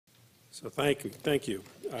So thank you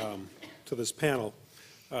to this panel.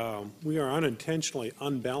 We are unintentionally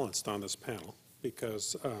unbalanced on this panel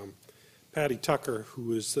because Patty Tucker,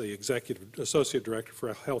 who is the Associate Director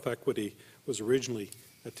for Health Equity, was originally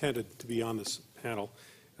intended to be on this panel,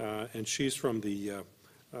 and she's from the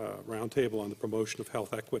Roundtable on the Promotion of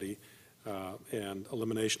Health Equity and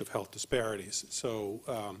Elimination of Health Disparities. So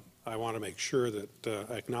I want to make sure that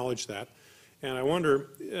I acknowledge that. And I wonder,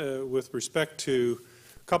 with respect to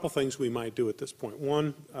a couple things we might do at this point.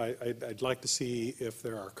 One, I'd like to see if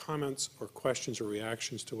there are comments or questions or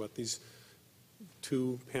reactions to what these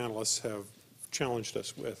two panelists have challenged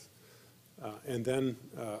us with. And then,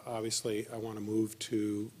 obviously, I want to move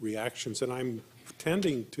to reactions. And I'm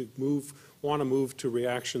tending to want to move to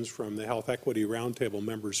reactions from the Health Equity Roundtable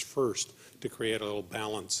members first to create a little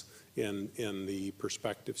balance in the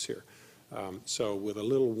perspectives here. So with a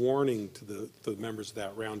little warning to the members of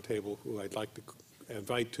that roundtable who I'd like to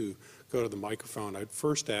invite to go to the microphone, I'd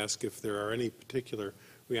first ask if there are any particular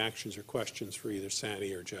reactions or questions for either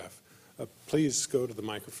Sandy or Jeff. Please go to the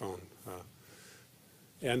microphone.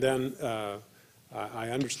 And then I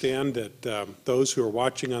understand that those who are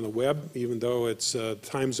watching on the web, even though its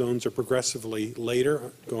time zones are progressively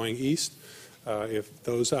later going east, if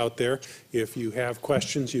those out there, if you have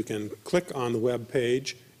questions, you can click on the web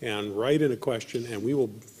page and write in a question, and we will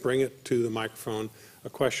bring it to the microphone, a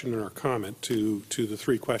question or a comment to the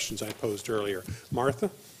three questions I posed earlier. Martha?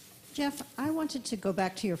 Jeff, I wanted to go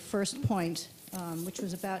back to your first point, which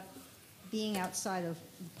was about being outside of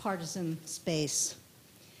partisan space,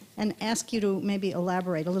 and ask you to maybe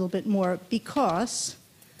elaborate a little bit more, because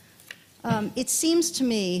it seems to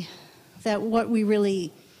me that what we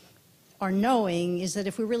really are knowing is that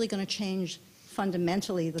if we're really going to change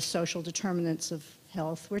fundamentally the social determinants of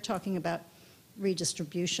health, we're talking about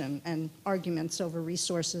redistribution and arguments over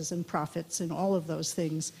resources and profits and all of those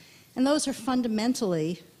things. And those are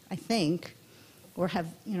fundamentally, I think, or have,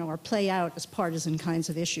 or play out as partisan kinds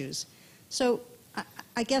of issues. So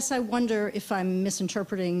I guess I wonder if I'm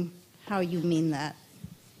misinterpreting how you mean that.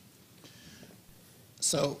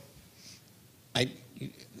 So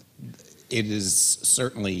it is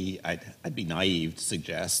certainly, I'd be naive to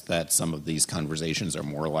suggest that some of these conversations are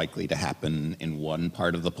more likely to happen in one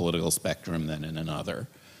part of the political spectrum than in another.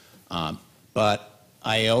 But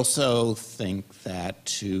I also think that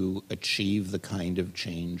to achieve the kind of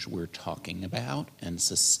change we're talking about and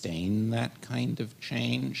sustain that kind of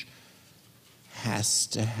change has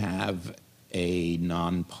to have a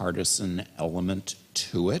nonpartisan element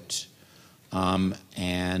to it.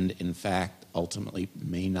 And in fact, ultimately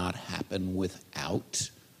may not happen without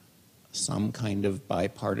some kind of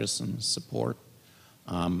bipartisan support.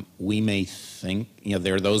 We may think,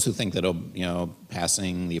 there are those who think that,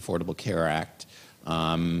 passing the Affordable Care Act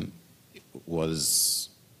was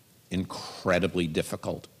incredibly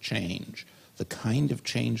difficult change. The kind of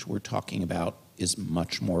change we're talking about is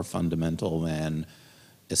much more fundamental than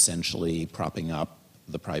essentially propping up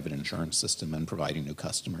the private insurance system and providing new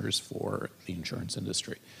customers for the insurance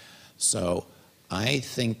industry. So I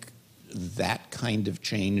think that kind of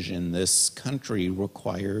change in this country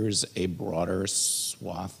requires a broader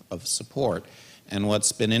swath of support. And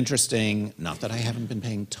what's been interesting, not that I haven't been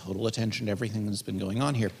paying total attention to everything that's been going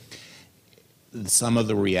on here, some of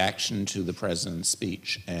the reaction to the president's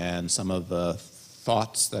speech and some of the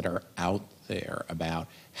thoughts that are out there about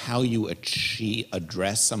how you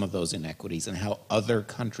address some of those inequities and how other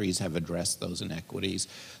countries have addressed those inequities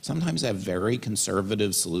sometimes have very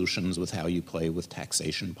conservative solutions with how you play with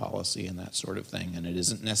taxation policy and that sort of thing. And it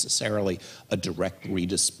isn't necessarily a direct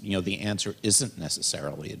the answer isn't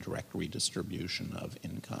necessarily a direct redistribution of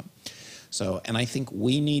income. So, and I think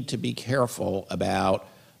we need to be careful about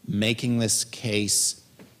making this case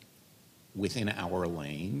within our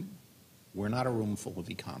lane. We're not a room full of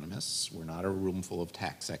economists. We're not a room full of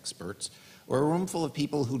tax experts. We're a room full of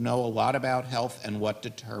people who know a lot about health and what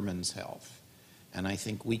determines health. And I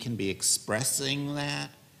think we can be expressing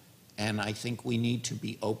that, and I think we need to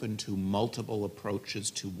be open to multiple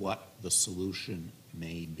approaches to what the solution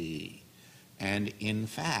may be. And in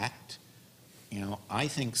fact, I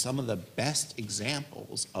think some of the best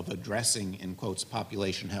examples of addressing, in quotes,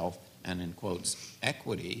 population health and in quotes,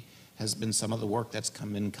 equity has been some of the work that's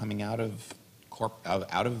coming out of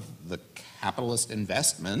the capitalist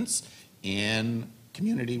investments in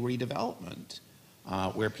community redevelopment,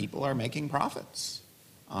 where people are making profits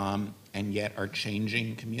and yet are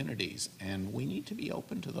changing communities. And we need to be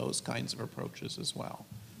open to those kinds of approaches as well.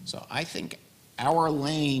 So I think our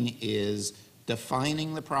lane is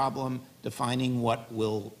defining the problem, defining what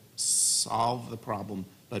will solve the problem,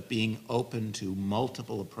 but being open to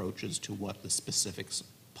multiple approaches to what the specific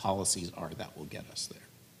policies are that will get us there.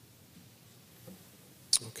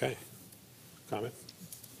 Okay. Comment?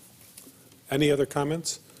 Any other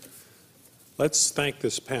comments? Let's thank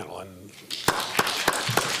this panel. And